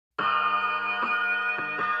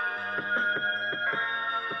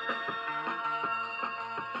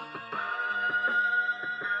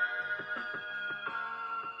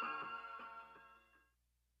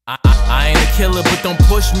kill it, but don't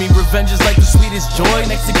push me. Revenge is like the sweetest joy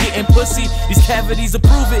next to getting pussy. These cavities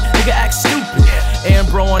approve it, nigga act stupid.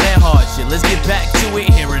 Ambro on that hard shit, let's get back to it.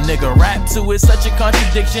 Hear a nigga rap to it, such a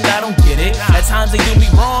contradiction, I don't get it. At times they do me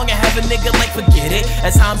wrong and have a nigga like forget it.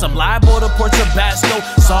 At times I'm liable to pour Tabasco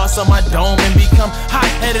sauce on my dome and become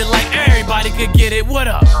hot-headed like everybody could get it. What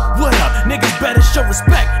up? What up? Niggas better show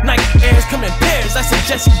respect. Nike Airs come in pairs, I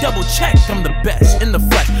suggest you double check. I'm the best in the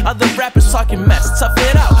flesh, other rappers talking mess. Tough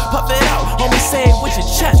it out, puff it out, homie, say it with your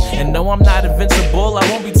chest. And no, I'm not invincible, I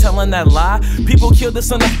won't be telling that lie. People kill the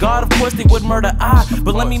son of God, of course they would murder I.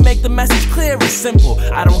 But let me make the message clear and simple,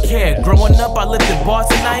 I don't care. Growing up I lived in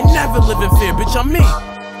Boston, I ain't never live in fear, bitch, I'm me.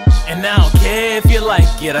 And I don't care if you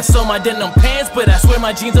like it. I sold my denim pants, but I swear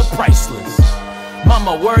my jeans are priceless.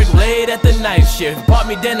 Mama worked late at the night shift, bought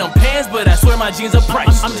me denim pants, but I swear my jeans are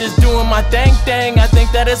priceless. I'm just doing my thing, I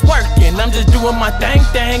think that it's working. I'm just doing my thing,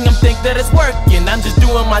 I think that it's working. I'm just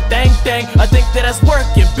doing my thing, I think that it's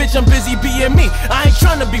working. Bitch, I'm busy being me, I ain't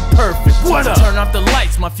trying to be perfect. What up? Turn off the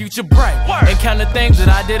lights, my future bright. And count the things that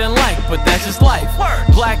I didn't like, but that's just life.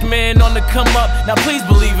 Black man on the come up, now please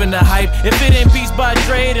believe in the hype. If it ain't Beats by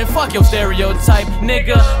Dre, then fuck your stereotype.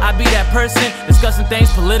 Nigga, I be that person, discussing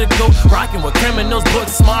things political, rocking with criminals, book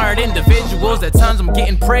smart individuals. At times I'm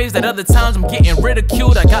getting praised, at other times I'm getting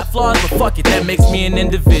ridiculed. I got flaws, but fuck it, that makes me an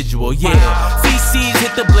individual, yeah. Feces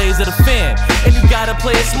hit the blaze of the fan, and you gotta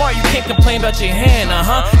play it smart, you can't complain about your hand,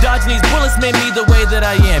 Dodging these bullets made me the way that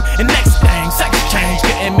I am. And next thing, sex change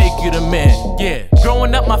couldn't make you the man, yeah.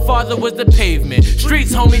 Growing up, my father was the pavement.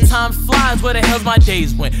 Streets, homie, time flies, where the hell's my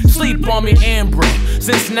days went? Sleep on me, Ambro.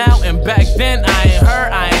 Since now and back then, I ain't her,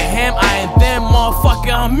 I ain't him, I ain't them,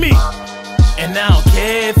 motherfucker, I'm me. And I don't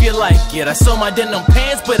care if you like it. I sold my denim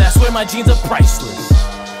pants, but I swear my jeans are priceless.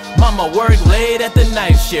 Mama worked late at the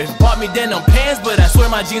night shift, bought me denim pants, but I swear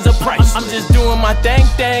my jeans are priceless. I'm just doing my thing,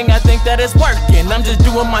 I think that it's working. I'm just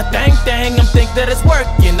doing my thing, I think that it's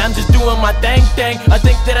working. I'm just doing my thing, I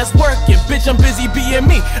think that it's working. Bitch, I'm busy being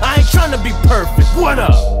me, I ain't trying to be perfect. What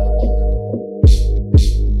up?